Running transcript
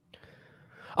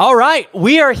All right,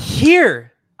 we are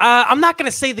here. I'm not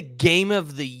going to say the game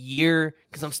of the year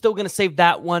because I'm still going to save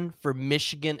that one for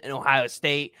Michigan and Ohio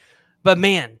State. But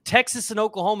man, Texas and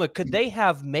Oklahoma, could they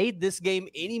have made this game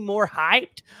any more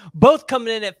hyped? Both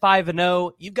coming in at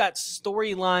 5-0. You've got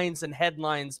storylines and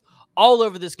headlines all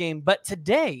over this game. But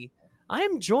today, I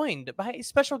am joined by a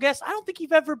special guest. I don't think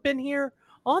you've ever been here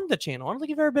on the channel. I don't think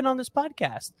you've ever been on this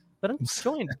podcast. But I'm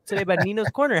joined today by Nino's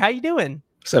Corner. How you doing?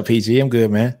 What's up, PG? I'm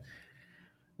good, man.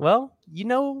 Well, you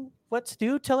know what to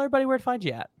do. Tell everybody where to find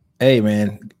you at. Hey,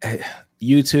 man.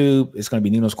 YouTube, it's going to be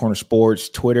Nino's Corner Sports.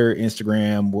 Twitter,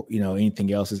 Instagram,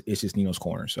 anything else, it's just Nino's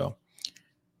Corner. So,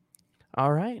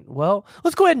 all right. Well,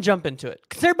 let's go ahead and jump into it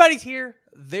because everybody's here.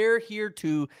 They're here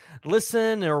to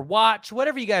listen or watch,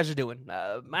 whatever you guys are doing.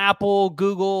 Apple,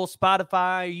 Google,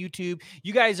 Spotify, YouTube.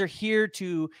 You guys are here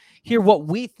to hear what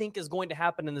we think is going to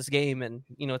happen in this game. And,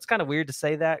 it's kind of weird to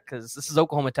say that because this is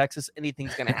Oklahoma, Texas.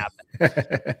 Anything's going to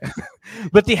happen.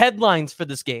 But the headlines for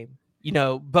this game,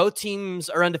 both teams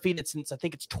are undefeated since I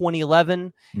think it's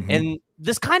 2011. Mm-hmm. And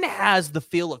this kind of has the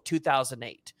feel of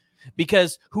 2008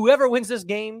 because whoever wins this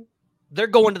game, they're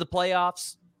going to the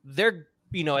playoffs. They're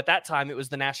at that time, it was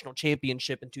the national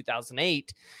championship in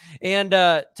 2008. And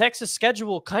Texas'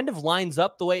 schedule kind of lines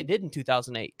up the way it did in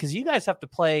 2008 because you guys have to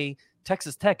play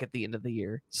Texas Tech at the end of the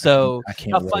year. So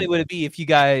how funny would it be if you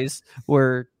guys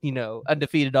were,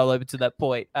 undefeated all the way to that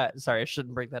point? Sorry, I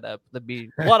shouldn't bring that up. That'd be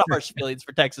a lot of harsh feelings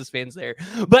for Texas fans there.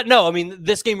 But no, I mean,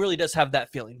 this game really does have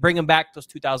that feeling. Bringing back those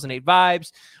 2008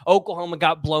 vibes. Oklahoma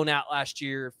got blown out last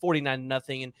year,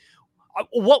 49-0. And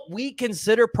what we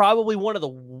consider probably one of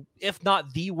the, if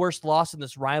not the worst loss in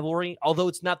this rivalry, although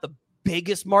it's not the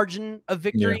biggest margin of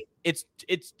victory, it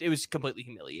was completely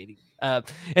humiliating. And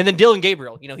then Dylan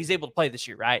Gabriel, he's able to play this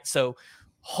year, right? So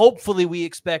hopefully we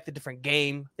expect a different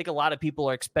game. I think a lot of people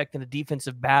are expecting a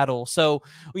defensive battle. So,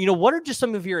 what are just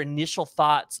some of your initial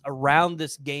thoughts around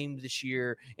this game this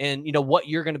year and, what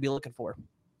you're going to be looking for?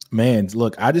 Man,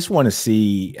 look, I just want to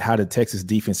see how the Texas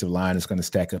defensive line is going to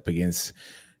stack up against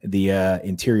the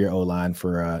interior O-line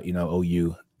for,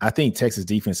 OU. I think Texas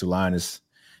defensive line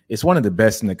it's one of the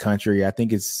best in the country. I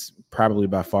think it's probably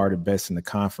by far the best in the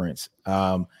conference.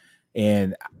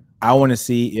 And I want to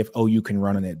see if OU can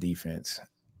run on that defense.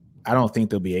 I don't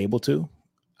think they'll be able to.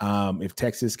 If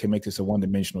Texas can make this a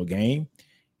one-dimensional game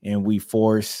and we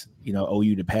force,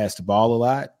 OU to pass the ball a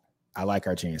lot, I like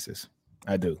our chances.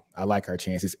 I do. I like our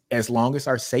chances as long as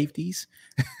our safeties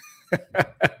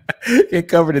can't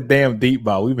cover the damn deep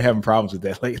ball. We've been having problems with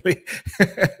that lately.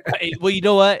 Well, you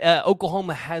know what?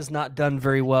 Oklahoma has not done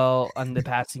very well on the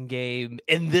passing game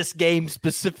in this game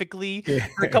specifically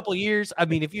for a couple of years. I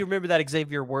mean, if you remember that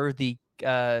Xavier Worthy,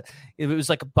 it was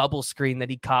like a bubble screen that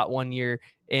he caught one year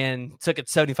and took it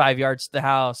 75 yards to the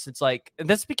house. It's like, and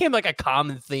this became like a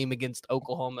common theme against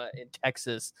Oklahoma and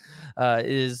Texas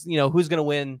is, who's going to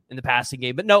win in the passing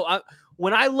game. But no,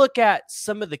 when I look at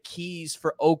some of the keys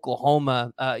for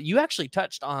Oklahoma, you actually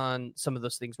touched on some of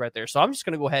those things right there. So I'm just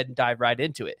going to go ahead and dive right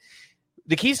into it.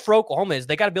 The keys for Oklahoma is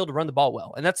they got to be able to run the ball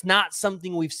well. And that's not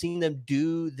something we've seen them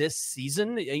do this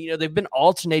season. They've been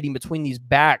alternating between these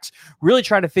backs, really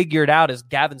trying to figure it out as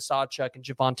Gavin Sawchuk and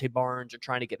Javonte Barnes are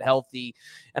trying to get healthy.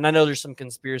 And I know there's some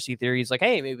conspiracy theories like,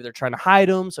 hey, maybe they're trying to hide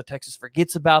them so Texas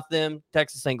forgets about them.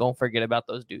 Texas ain't going to forget about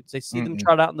those dudes. They see them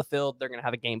trot out in the field. They're going to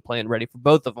have a game plan ready for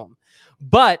both of them.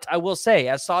 But I will say,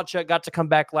 as Sawchuk got to come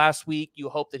back last week, you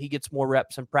hope that he gets more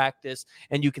reps in practice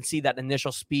and you can see that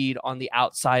initial speed on the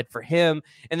outside for him.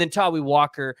 And then Tawee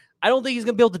Walker, I don't think he's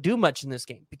going to be able to do much in this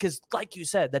game because, like you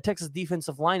said, that Texas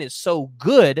defensive line is so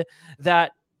good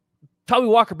that Tawee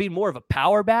Walker being more of a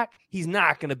power back, he's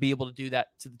not going to be able to do that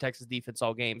to the Texas defense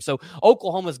all game. So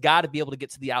Oklahoma's got to be able to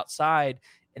get to the outside.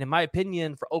 And in my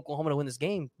opinion, for Oklahoma to win this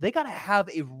game, they got to have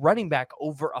a running back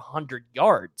over 100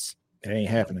 yards. It ain't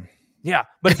happening. Yeah,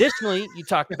 but additionally, you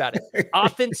talked about it.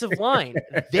 Offensive line,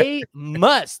 they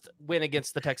must win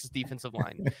against the Texas defensive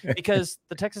line because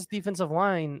the Texas defensive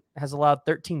line has allowed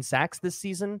 13 sacks this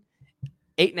season.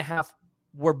 8.5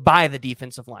 were by the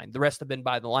defensive line. The rest have been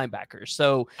by the linebackers.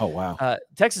 So,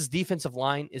 Texas defensive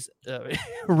line is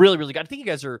really, really good. I think you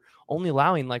guys are only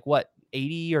allowing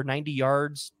 80 or 90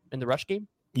 yards in the rush game.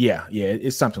 Yeah,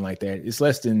 it's something like that. It's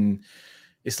less than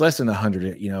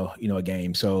 100, a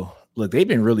game. So. Look, they've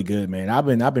been really good, man. I've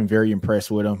been very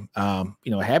impressed with them.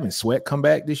 Having Sweat come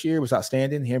back this year was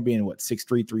outstanding. Him being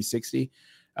 6'3", 360.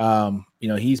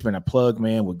 He's been a plug,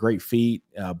 man, with great feet.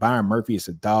 Byron Murphy is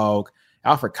a dog.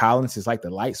 Alfred Collins is like the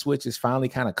light switch has finally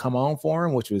kind of come on for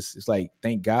him, which was it's like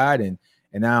thank God. And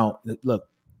now look,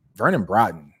 Vernon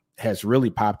Broughton has really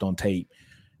popped on tape.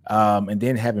 And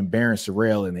then having Baron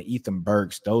Sorrell and the Ethan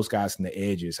Burks, those guys in the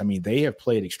edges. I mean, they have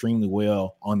played extremely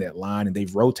well on that line, and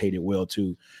they've rotated well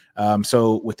too.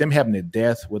 So with them having the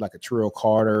depth with like a Terrell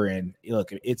Carter, and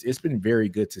look, it's been very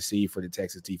good to see for the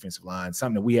Texas defensive line,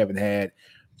 something that we haven't had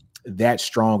that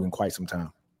strong in quite some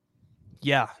time.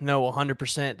 Yeah, no,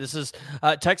 100%. This is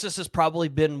Texas has probably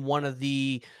been one of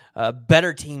the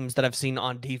better teams that I've seen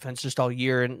on defense just all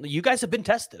year. And you guys have been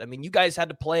tested. I mean, you guys had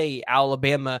to play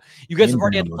Alabama. You guys have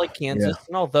already had to play Kansas. Yeah.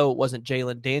 And although it wasn't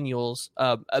Jalen Daniels,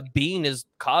 Bean has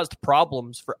caused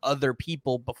problems for other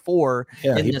people before.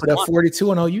 Yeah, he put up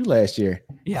 42 on OU last year.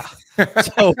 Yeah.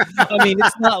 So, I mean,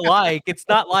 it's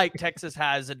not like Texas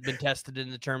hasn't been tested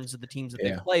in the terms of the teams that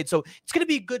they've played. So it's going to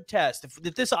be a good test.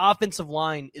 If this offensive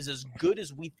line is as good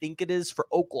as we think it is for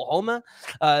Oklahoma,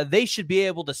 they should be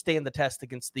able to stand the test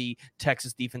against the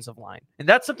Texas defensive line. And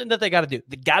that's something that they got to do.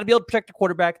 They got to be able to protect the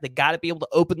quarterback. They got to be able to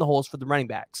open the holes for the running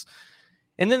backs.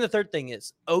 And then the third thing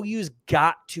is OU's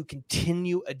got to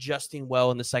continue adjusting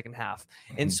well in the second half.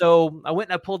 And so I went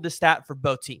and I pulled this stat for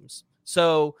both teams.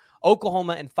 So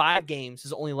Oklahoma in 5 games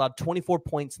has only allowed 24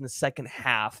 points in the second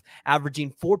half,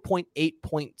 averaging 4.8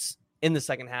 points in the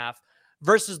second half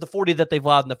versus the 40 that they've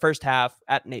allowed in the first half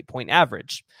at an 8-point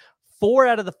average. 4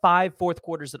 out of the 5 fourth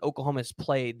quarters that Oklahoma has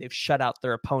played, they've shut out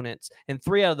their opponents. And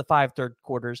 3 out of the 5 third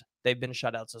quarters, they've been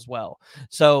shutouts as well.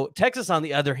 So Texas, on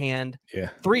the other hand,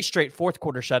 3 straight fourth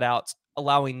quarter shutouts,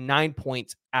 allowing 9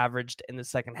 points averaged in the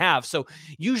second half. So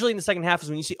usually in the second half is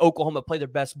when you see Oklahoma play their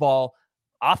best ball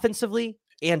offensively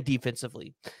and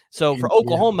defensively. So for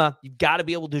Oklahoma, you've got to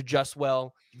be able to adjust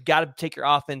well. You've got to take your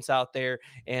offense out there.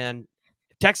 And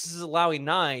if Texas is allowing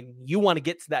 9, you want to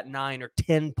get to that 9 or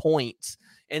 10 points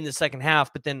in the second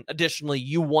half. But then additionally,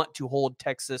 you want to hold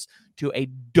Texas to a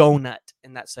donut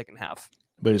in that second half.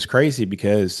 But it's crazy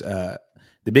because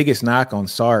the biggest knock on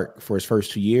Sark for his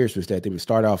first 2 years was that they would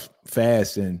start off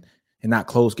fast and not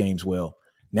close games well.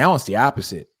 Now it's the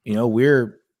opposite. You know,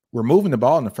 we're moving the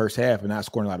ball in the first half and not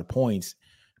scoring a lot of points.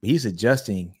 But he's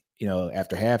adjusting, you know,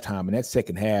 after halftime. And that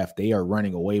second half, they are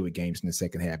running away with games in the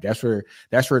second half. That's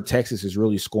where Texas is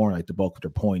really scoring like the bulk of their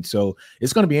points. So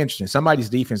it's going to be interesting. Somebody's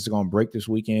defense is going to break this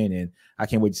weekend, and I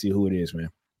can't wait to see who it is,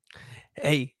 man.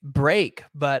 Hey, break,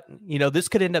 but you know, this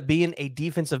could end up being a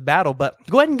defensive battle. But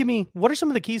go ahead and give me, what are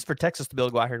some of the keys for Texas to be able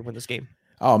to go out here and win this game?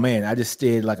 Oh man, I just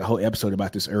did like a whole episode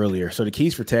about this earlier. So the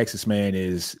keys for Texas, man,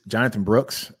 is Jonathan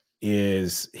Brooks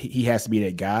he has to be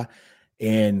that guy.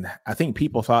 And I think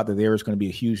people thought that there was going to be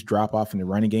a huge drop off in the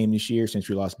running game this year since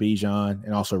we lost Bijan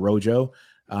and also Rojo.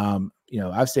 You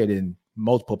know, I've said in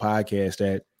multiple podcasts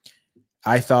that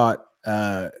I thought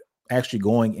actually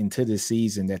going into this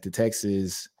season that the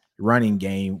Texas running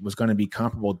game was going to be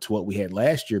comparable to what we had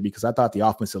last year, because I thought the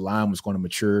offensive line was going to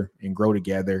mature and grow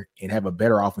together and have a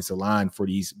better offensive line for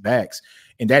these backs.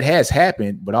 And that has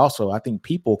happened, but also I think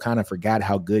people kind of forgot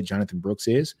how good Jonathan Brooks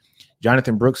is.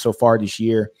 Jonathan Brooks so far this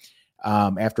year,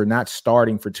 after not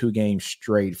starting for 2 games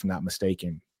straight, if I'm not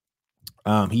mistaken,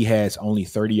 he has only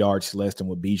 30 yards less than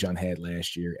what Bijan had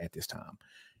last year at this time.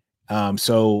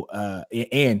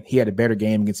 And he had a better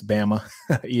game against Bama,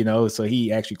 you know, so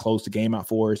he actually closed the game out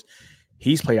for us.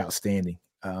 He's played outstanding.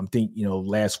 I think, you know,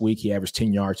 last week he averaged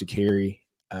 10 yards a carry.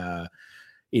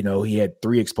 You know, he had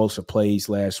 3 explosive plays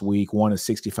last week, 1 of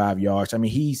 65 yards. I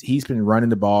mean, he's been running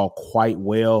the ball quite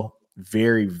well.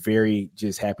 Very, very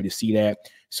just happy to see that.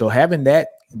 So having that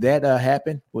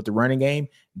happen with the running game,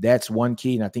 that's one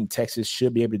key. And I think Texas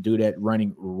should be able to do that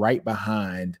running right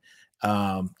behind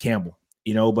Campbell.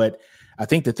 You know, but I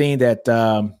think the thing that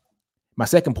my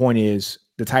second point is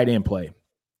the tight end play.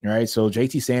 All right. So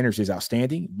JT Sanders is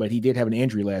outstanding, but he did have an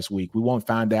injury last week. We won't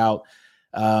find out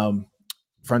from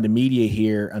the media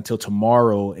here until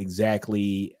tomorrow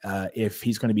exactly if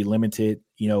he's going to be limited,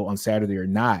 you know, on Saturday or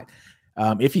not.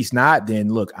 If he's not, then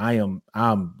look,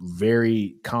 I'm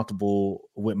very comfortable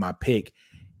with my pick.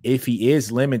 If he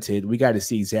is limited, we got to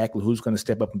see exactly who's going to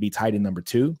step up and be tight end number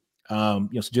 2. You know,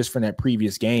 so just from that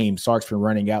previous game, Sark's been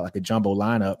running out like a jumbo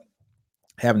lineup,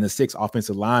 having the 6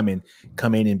 offensive linemen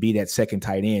come in and be that second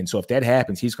tight end. So if that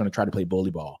happens, he's going to try to play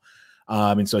bully ball.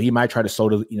 And so he might try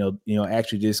to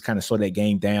actually just kind of slow that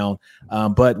game down.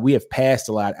 But we have passed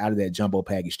a lot out of that jumbo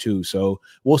package too. So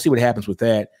we'll see what happens with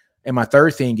that. And my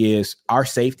third thing is our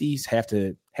safeties have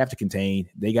to contain.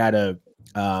 They got to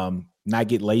not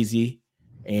get lazy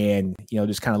and, you know,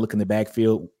 just kind of look in the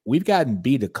backfield. We've gotten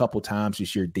beat a couple times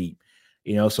this year deep,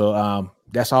 you know, so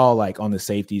that's all like on the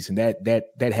safeties, and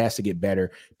that has to get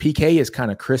better. PK is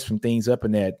kind of crisping things up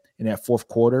in that fourth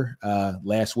quarter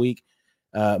last week,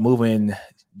 moving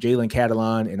Jalen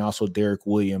Catalon and also Derek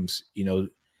Williams, you know,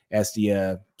 as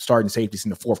the starting safeties in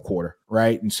the fourth quarter,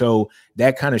 right? And so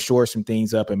that kind of shores some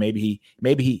things up, and maybe he,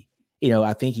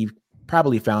 I think he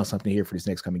probably found something here for this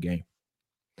next coming game.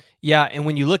 Yeah, and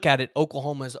when you look at it,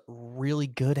 Oklahoma's really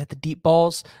good at the deep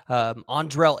balls.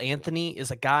 Andrell Anthony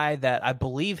is a guy that I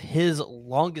believe his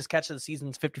longest catch of the season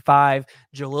is 55,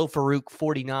 Jalil Farouk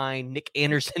 49, Nick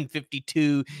Anderson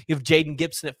 52. You have Jaden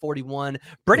Gibson at 41,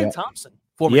 Brennan Thompson,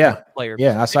 former player.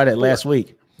 Yeah, I saw that last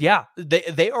week. Yeah,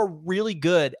 they are really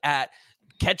good at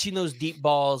catching those deep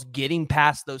balls, getting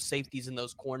past those safeties in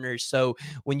those corners. So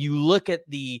when you look at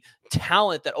the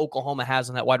talent that Oklahoma has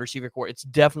in that wide receiver corps, it's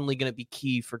definitely going to be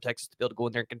key for Texas to be able to go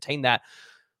in there and contain that.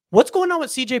 What's going on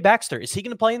with CJ Baxter? Is he going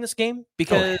to play in this game?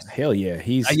 Because hell yeah,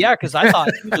 because I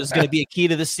thought he was going to be a key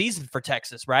to this season for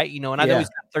Texas, right? And I know he's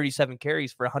got 37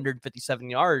 carries for 157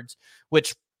 yards,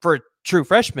 which for a true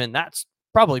freshman, that's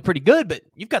probably pretty good. But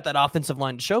you've got that offensive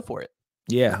line to show for it.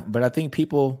 Yeah, but I think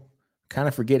people kind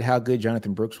of forget how good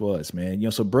Jonathan Brooks was,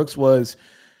 man. So Brooks was,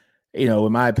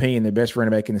 in my opinion, the best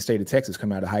running back in the state of Texas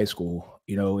coming out of high school.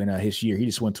 In his year, he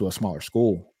just went to a smaller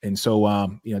school, and so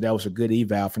that was a good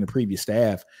eval from the previous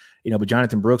staff. But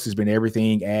Jonathan Brooks has been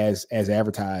everything as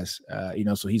advertised.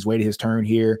 So he's waited his turn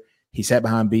here. He sat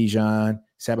behind Bijan,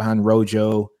 sat behind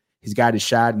Rojo. He's got his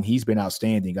shot, and he's been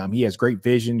outstanding. He has great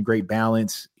vision, great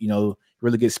balance.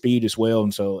 Really good speed as well.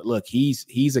 And so, look,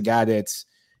 he's a guy that's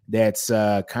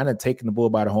kind of taking the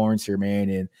bull by the horns here, man.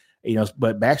 And,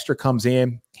 but Baxter comes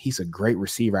in, he's a great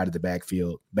receiver out of the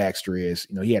backfield. Baxter is,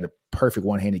 he had a perfect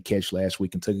one-handed catch last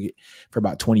week and took it for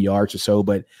about 20 yards or so.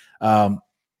 But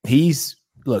he's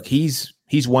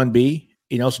 1B,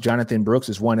 so Jonathan Brooks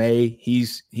is 1A.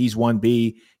 He's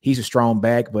 1B. He's a strong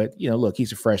back, but, look,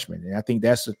 he's a freshman. And I think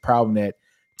that's the problem that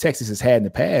Texas has had in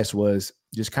the past, was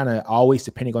just kind of always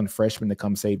depending on the freshman to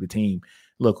come save the team.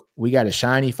 Look, we got a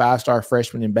shiny 5-star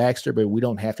freshman in Baxter, but we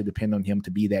don't have to depend on him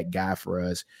to be that guy for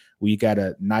us. We got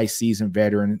a nice seasoned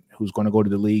veteran who's going to go to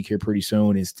the league here pretty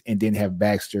soon, and then have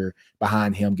Baxter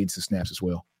behind him getting some snaps as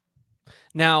well.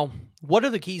 Now, what are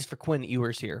the keys for Quinn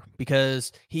Ewers here?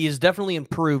 Because he has definitely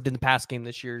improved in the pass game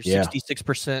this year.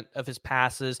 66% of his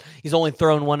passes. He's only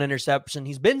thrown 1 interception.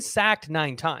 He's been sacked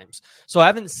 9 times. So I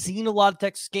haven't seen a lot of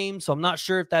Texas games, so I'm not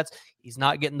sure if that's he's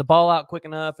not getting the ball out quick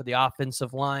enough, or the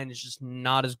offensive line is just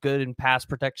not as good in pass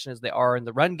protection as they are in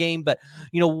the run game. But,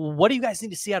 what do you guys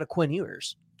need to see out of Quinn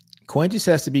Ewers? Quinn just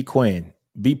has to be Quinn.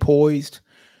 Be poised.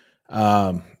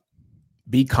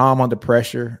 Be calm under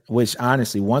pressure, which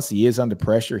honestly, once he is under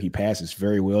pressure, he passes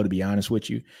very well, to be honest with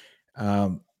you.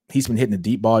 He's been hitting the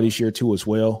deep ball this year too as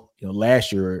well.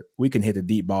 Last year we can hit the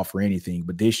deep ball for anything,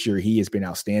 but this year he has been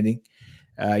outstanding.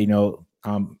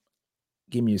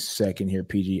 Give me a second here,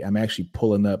 PG. I'm actually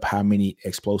pulling up how many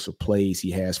explosive plays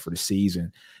he has for the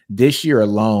season. This year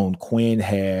alone, Quinn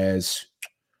has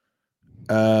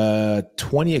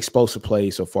 20 explosive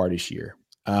plays so far this year,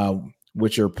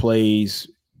 which are plays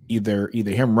either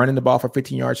him running the ball for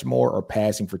 15 yards or more or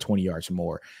passing for 20 yards or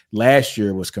more. Last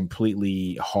year was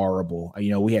completely horrible.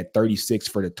 We had 36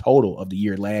 for the total of the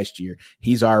year last year.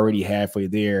 He's already halfway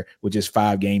there with just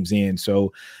 5 games in.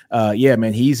 So,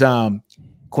 man, he's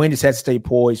Quinn just has to stay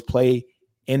poised, play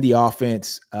in the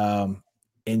offense,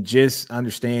 and just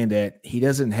understand that he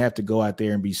doesn't have to go out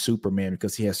there and be Superman,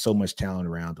 because he has so much talent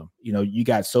around him. You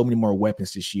got so many more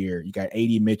weapons this year. You got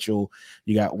A.D. Mitchell,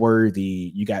 you got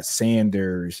Worthy, you got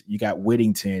Sanders, you got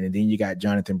Whittington, and then you got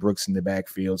Jonathan Brooks in the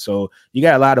backfield. So you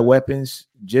got a lot of weapons.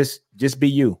 Just be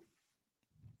you.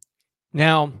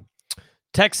 Now,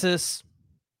 Texas,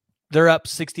 they're up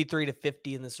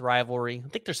 63-50 in this rivalry. I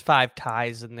think there's 5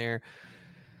 ties in there.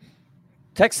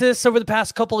 Texas, over the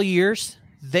past couple of years,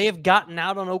 they have gotten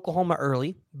out on Oklahoma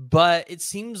early, but it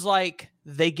seems like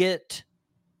they get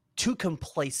too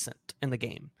complacent in the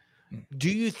game. Do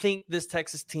you think this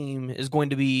Texas team is going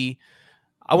to be,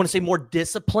 I want to say, more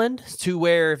disciplined, to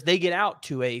where if they get out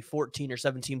to a 14 or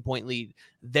 17 point lead,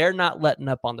 they're not letting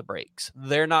up on the brakes?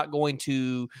 They're not going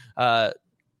to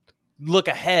look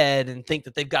ahead and think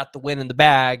that they've got the win in the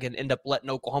bag and end up letting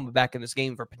Oklahoma back in this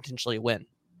game for potentially a win?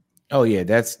 Oh, yeah,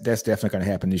 that's definitely going to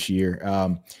happen this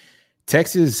year.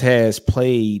 Texas has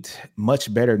played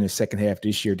much better in the second half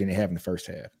this year than they have in the first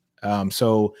half.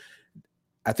 So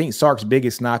I think Sark's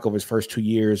biggest knock over his first 2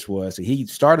 years was that he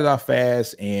started off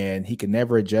fast and he could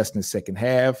never adjust in the second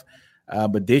half.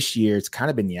 But this year it's kind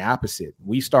of been the opposite.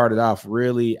 We started off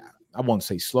really, I won't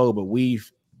say slow, but we've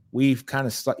kind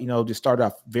of, just started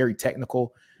off very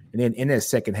technical. And then in that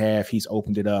second half, he's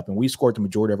opened it up, and we scored the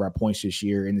majority of our points this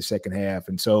year in the second half.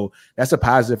 And so that's a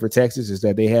positive for Texas, is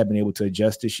that they have been able to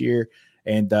adjust this year.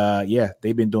 And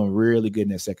they've been doing really good in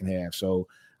that second half. So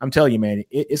I'm telling you, man,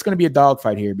 it's going to be a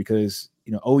dogfight here, because,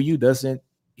 OU doesn't,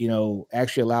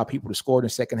 actually allow people to score in the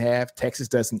second half. Texas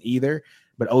doesn't either,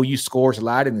 but OU scores a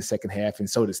lot in the second half, and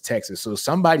so does Texas. So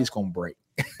somebody's going to break.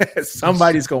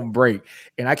 Somebody's going to break,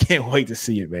 and I can't wait to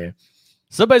see it, man.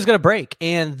 Somebody's going to break,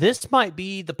 and this might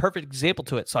be the perfect example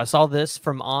to it. So I saw this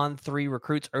from On3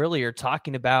 Recruits earlier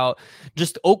talking about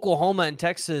just Oklahoma and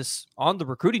Texas on the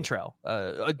recruiting trail.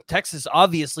 Texas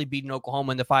obviously beating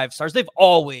Oklahoma in the 5 stars. They've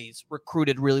always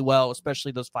recruited really well,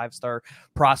 especially those 5-star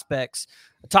prospects.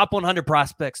 Top 100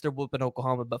 prospects, they're whooping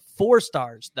Oklahoma, but 4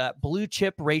 stars, that blue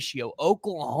chip ratio,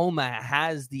 Oklahoma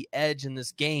has the edge in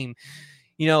this game.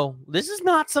 This is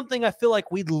not something I feel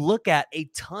like we'd look at a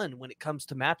ton when it comes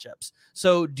to matchups.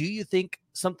 So do you think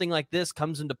something like this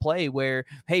comes into play where,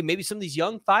 hey, maybe some of these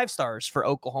young 5 stars for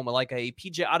Oklahoma, like a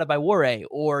PJ Adebayor,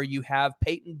 or you have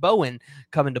Peyton Bowen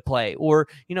come into play, or,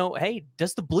 hey,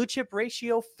 does the blue chip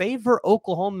ratio favor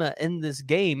Oklahoma in this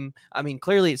game? I mean,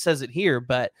 clearly it says it here,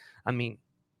 but I mean,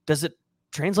 does it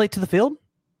translate to the field?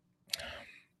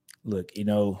 Look,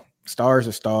 stars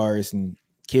are stars, and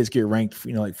kids get ranked,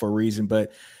 for a reason.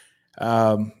 But,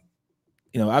 I've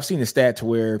seen the stat to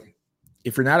where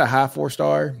if you're not a high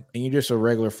 4-star and you're just a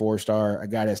regular 4-star, a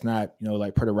guy that's not,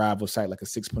 like per the rival site, like a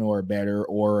 6.0 or better,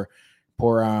 or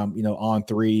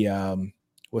On3,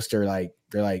 what's their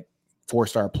they're like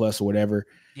 4-star plus or whatever.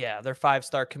 Yeah, they're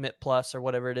 5-star commit plus or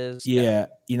whatever it is. Yeah.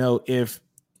 If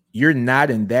you're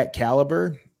not in that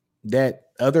caliber, that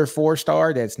other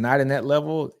 4-star that's not in that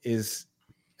level is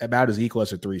about as equal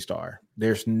as a 3-star.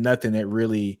 There's nothing that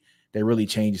really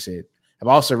changes it. I've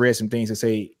also read some things that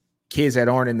say kids that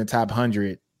aren't in the top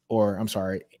 100, or I'm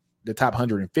sorry, the top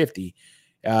 150.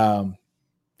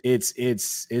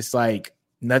 It's like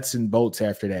nuts and bolts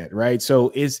after that, right?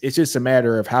 So it's just a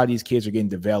matter of how these kids are getting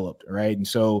developed, right? And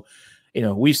so,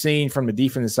 we've seen from the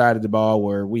defensive side of the ball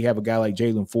where we have a guy like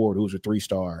Jalen Ford, who's a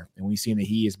 3-star, and we've seen that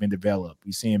he has been developed.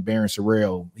 We've seen Barron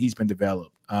Sorrell, he's been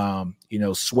developed.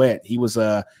 Sweat, he was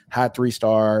a high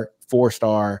 3-star,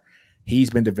 4-star. He's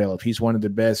been developed. He's one of the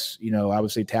best, I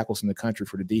would say, tackles in the country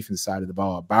for the defense side of the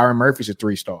ball. Byron Murphy's a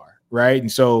 3-star, right?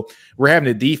 And so we're having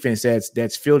a defense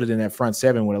that's fielded in that front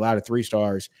 7 with a lot of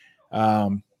 3-stars,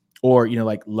 or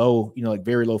like low, like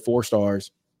very low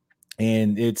 4-stars.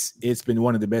 And it's been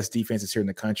one of the best defenses here in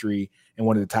the country and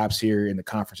one of the tops here in the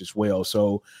conference as well.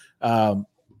 So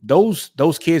those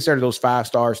kids that are those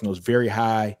 5-stars and those very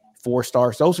high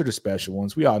 4-stars, those are the special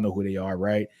ones. We all know who they are,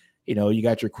 right? You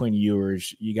got your Quinn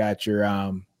Ewers, you got your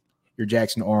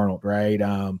Jackson Arnold, right?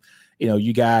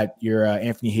 You got your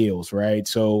Anthony Hills, right?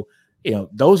 So,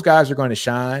 those guys are going to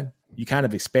shine. You kind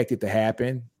of expect it to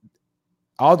happen.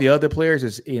 All the other players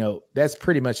is, that's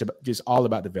pretty much just all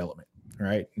about development,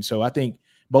 right? And so I think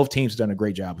both teams have done a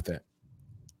great job with that.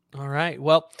 All right.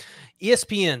 Well,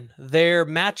 ESPN, their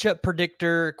matchup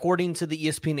predictor, according to the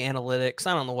ESPN analytics,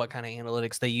 I don't know what kind of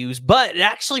analytics they use, but it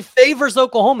actually favors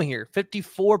Oklahoma here,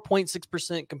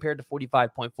 54.6% compared to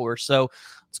 45.4%. So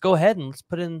let's go ahead and let's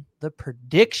put in the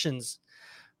predictions.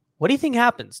 What do you think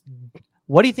happens?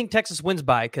 What do you think Texas wins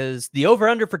by? Because the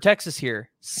over-under for Texas here,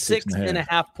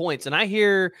 6.5 points. And I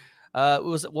hear, what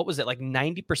was it? Like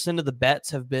 90% of the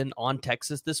bets have been on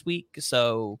Texas this week.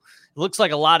 So it looks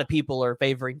like a lot of people are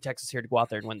favoring Texas here to go out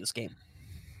there and win this game.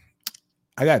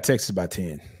 I got Texas by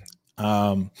 10.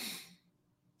 I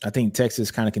think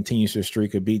Texas kind of continues their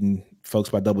streak of beating folks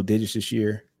by double digits this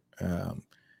year.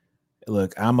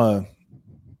 Look, I'm a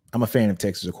fan of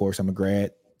Texas, of course. I'm a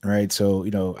grad. Right. So,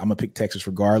 I'm going to pick Texas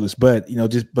regardless. But,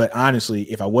 but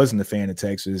honestly, if I wasn't a fan of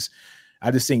Texas, I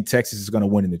just think Texas is going to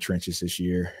win in the trenches this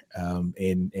year.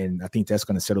 And I think that's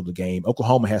going to settle the game.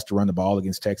 Oklahoma has to run the ball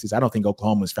against Texas. I don't think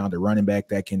Oklahoma has found a running back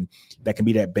that can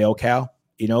be that bell cow,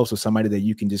 so somebody that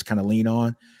you can just kind of lean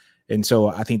on. And so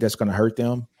I think that's going to hurt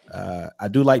them. I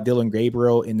do like Dylan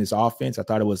Gabriel in this offense. I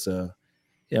thought it was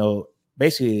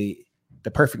basically the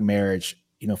perfect marriage,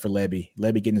 for Lebby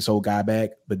getting this old guy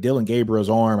back, but Dylan Gabriel's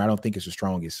arm, I don't think is the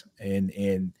strongest.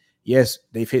 And yes,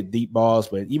 they've hit deep balls,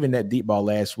 but even that deep ball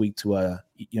last week to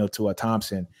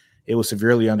Thompson, it was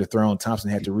severely underthrown.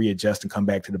 Thompson had to readjust and come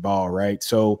back to the ball. Right.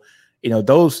 So,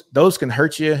 those can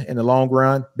hurt you in the long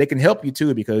run. They can help you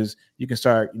too, because you can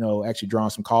start, actually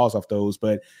drawing some calls off those.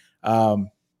 But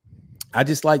I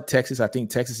just like Texas. I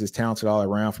think Texas is talented all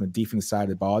around from the defensive side of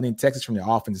the ball. I think Texas from the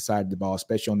offensive side of the ball,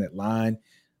 especially on that line,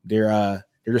 they're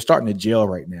just starting to gel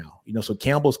right now. So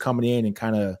Campbell's coming in and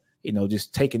kind of,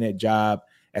 just taking that job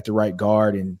at the right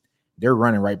guard, and they're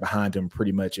running right behind him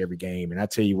pretty much every game. And I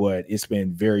tell you what, it's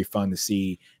been very fun to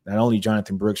see not only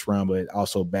Jonathan Brooks run, but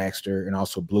also Baxter and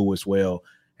also Blue as well.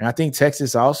 And I think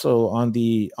Texas also on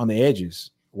the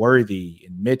edges, Worthy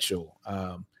and Mitchell.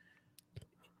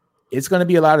 It's going to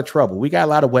be a lot of trouble. We got a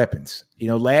lot of weapons.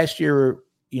 Last year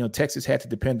Texas had to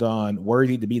depend on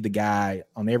Worthy to be the guy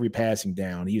on every passing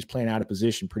down. He was playing out of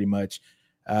position pretty much.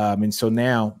 And so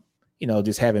now,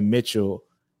 just having Mitchell,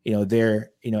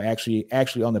 there,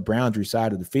 actually on the boundary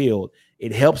side of the field,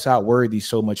 it helps out Worthy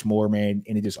so much more, man,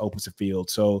 and it just opens the field.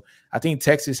 So I think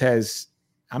Texas has,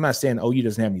 I'm not saying OU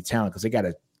doesn't have any talent because they got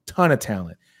a ton of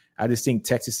talent. I just think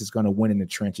Texas is going to win in the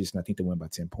trenches, and I think they win by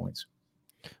 10 points.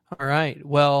 All right.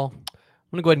 Well,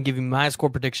 I'm going to go ahead and give you my score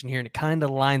prediction here, and it kind of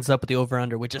lines up with the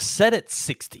over-under, which is set at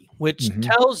 60, which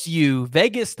tells you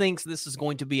Vegas thinks this is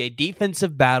going to be a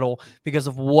defensive battle because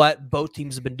of what both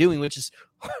teams have been doing, which is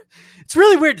it's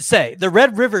really weird to say. The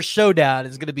Red River Showdown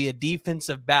is going to be a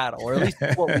defensive battle, or at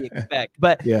least what we expect.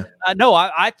 But no,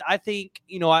 I think,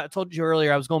 I told you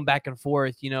earlier I was going back and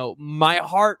forth. My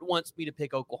heart wants me to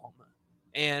pick Oklahoma.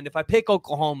 And if I pick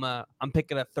Oklahoma, I'm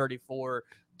picking a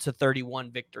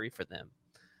 34-31 victory for them.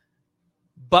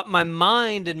 But my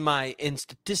mind and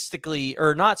statistically,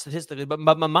 or not statistically, but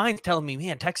my mind's telling me,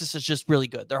 man, Texas is just really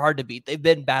good. They're hard to beat. They've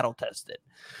been battle tested.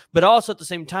 But also at the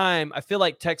same time, I feel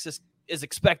like Texas is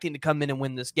expecting to come in and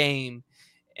win this game.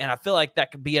 And I feel like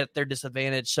that could be at their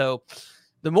disadvantage. So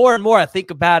the more and more I think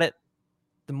about it,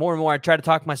 the more and more I try to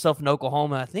talk myself in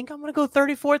Oklahoma, I think I'm going to go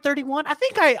 34-31. I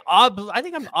think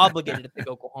I'm obligated to pick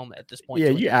Oklahoma at this point. Yeah,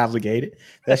 you're obligated.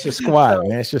 That's your squad, man.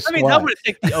 That's your squad. I'm going to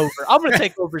take the over. I'm going to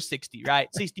take over 60, right?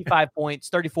 65 points,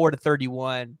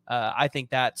 34-31. I think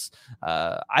that's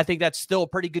still a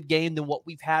pretty good game than what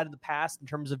we've had in the past in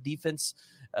terms of defense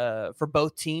for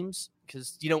both teams,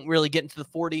 because you don't really get into the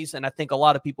 40s, and I think a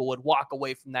lot of people would walk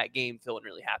away from that game feeling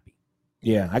really happy.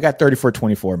 Yeah, I got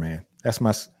 34-24, man. That's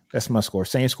my score.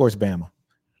 Same score as Bama.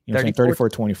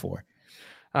 34-24.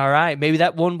 All right. Maybe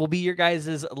that one will be your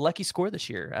guys' lucky score this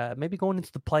year. Maybe going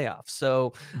into the playoffs.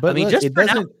 So, but it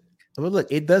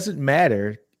doesn't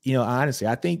matter. Honestly,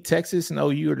 I think Texas and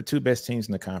OU are the two best teams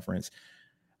in the conference.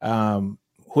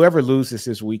 Whoever loses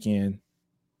this weekend,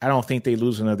 I don't think they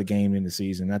lose another game in the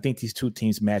season. I think these two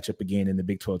teams match up again in the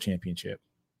Big 12 championship.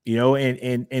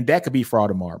 And that could be for all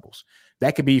the marbles.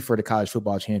 That could be for the college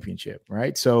football championship,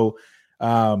 right? So,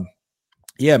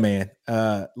 yeah, man.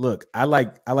 Look, I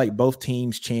like both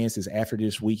teams' chances after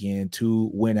this weekend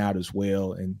to win out as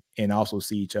well, and also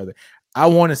see each other. I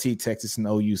want to see Texas and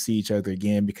OU see each other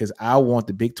again because I want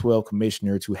the Big 12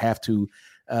 commissioner to have to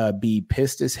be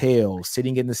pissed as hell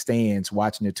sitting in the stands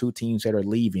watching the two teams that are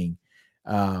leaving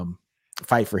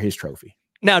fight for his trophy.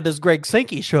 Now, does Greg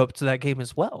Sankey show up to that game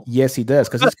as well? Yes, he does,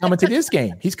 because he's coming to this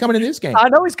game. He's coming to this game. I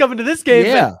know he's coming to this game.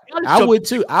 Yeah, I would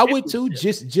too.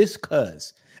 Just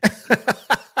because.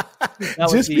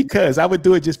 Because I would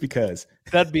do it just because.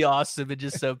 That'd be awesome and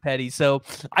just so petty. So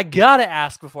I gotta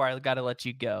ask before I gotta let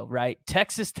you go, right?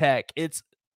 Texas Tech. It's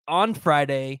on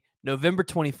Friday, November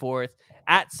 24th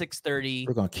at 6:30.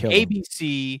 We're gonna kill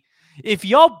ABC. Them. If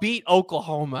y'all beat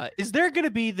Oklahoma, is there going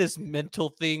to be this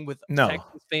mental thing with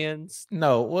Texas fans?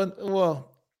 No.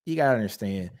 Well, you got to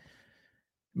understand.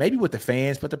 Maybe with the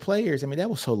fans, but the players, I mean, that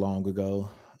was so long ago.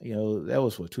 That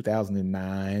was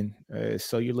 2009.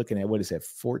 So you're looking at,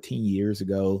 14 years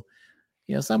ago.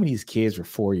 Some of these kids were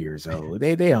 4 years old.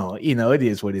 They don't, it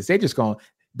is what it is. They're just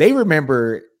they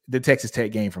remember the Texas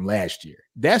Tech game from last year.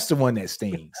 That's the one that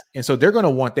stings. And so they're going to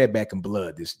want that back in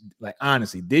blood.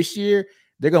 Honestly, this year,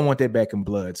 they're going to want that back in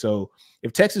blood. So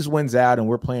if Texas wins out and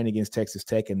we're playing against Texas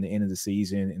Tech in the end of the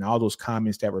season and all those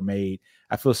comments that were made,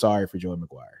 I feel sorry for Joey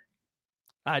McGuire.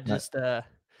 I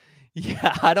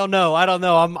don't know.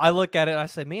 I look at it and I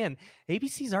say, man,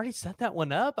 ABC's already set that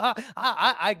one up.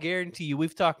 I guarantee you,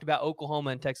 we've talked about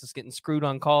Oklahoma and Texas getting screwed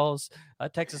on calls.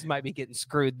 Texas might be getting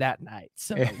screwed that night.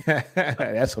 So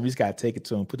that's what we just got to take it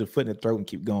to them, put the foot in the throat and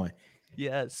keep going.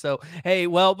 Yeah. So, hey,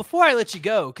 well, before I let you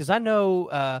go, because I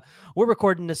know we're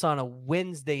recording this on a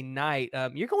Wednesday night,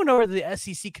 you're going over to the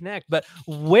SEC Connect, but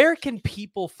where can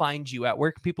people find you at?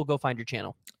 Where can people go find your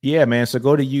channel? Yeah, man. So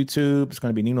go to YouTube. It's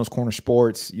going to be Nino's Corner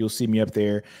Sports. You'll see me up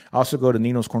there. Also go to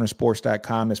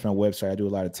ninoscornersports.com. That's my website. I do a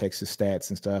lot of Texas stats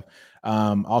and stuff.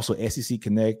 Also SEC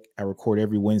Connect. I record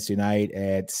every Wednesday night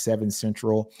at 7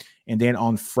 Central. And then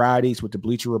on Fridays with the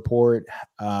Bleacher Report,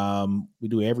 we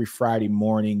do every Friday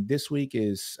morning. This week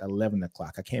is 11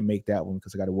 o'clock. I can't make that one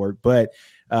because I got to work. But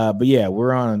yeah,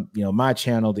 we're on, my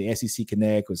channel, the SEC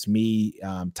Connect, was me,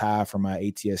 Ty from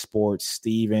ATS Sports,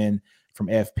 Steven from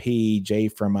FP, Jay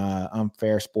from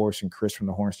Unfair Sports, and Chris from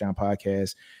the Hornstown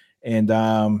Podcast.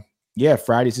 And yeah,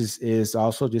 Fridays is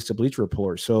also just a Bleacher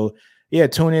Report. So yeah,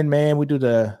 tune in, man. We do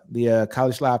the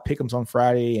College Live Pick'ems on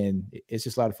Friday, and it's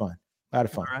just a lot of fun. A lot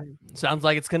of fun. All right. Sounds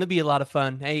like it's going to be a lot of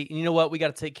fun. Hey, you know what? We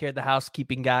got to take care of the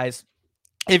housekeeping, guys.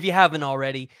 If you haven't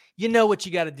already, you know what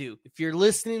you got to do. If you're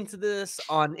listening to this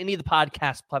on any of the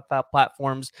podcast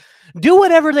platforms, do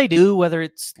whatever they do, whether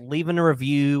it's leaving a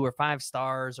review or 5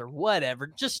 stars or whatever.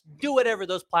 Just do whatever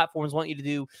those platforms want you to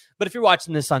do. But if you're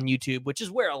watching this on YouTube, which is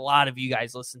where a lot of you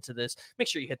guys listen to this, make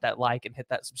sure you hit that like and hit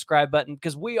that subscribe button,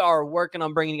 because we are working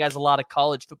on bringing you guys a lot of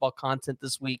college football content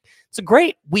this week. It's a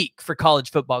great week for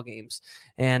college football games.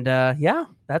 And yeah,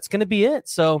 that's going to be it.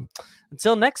 So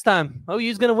until next time,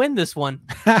 OU's going to win this one.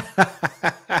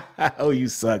 OU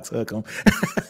sucks. Hook 'em.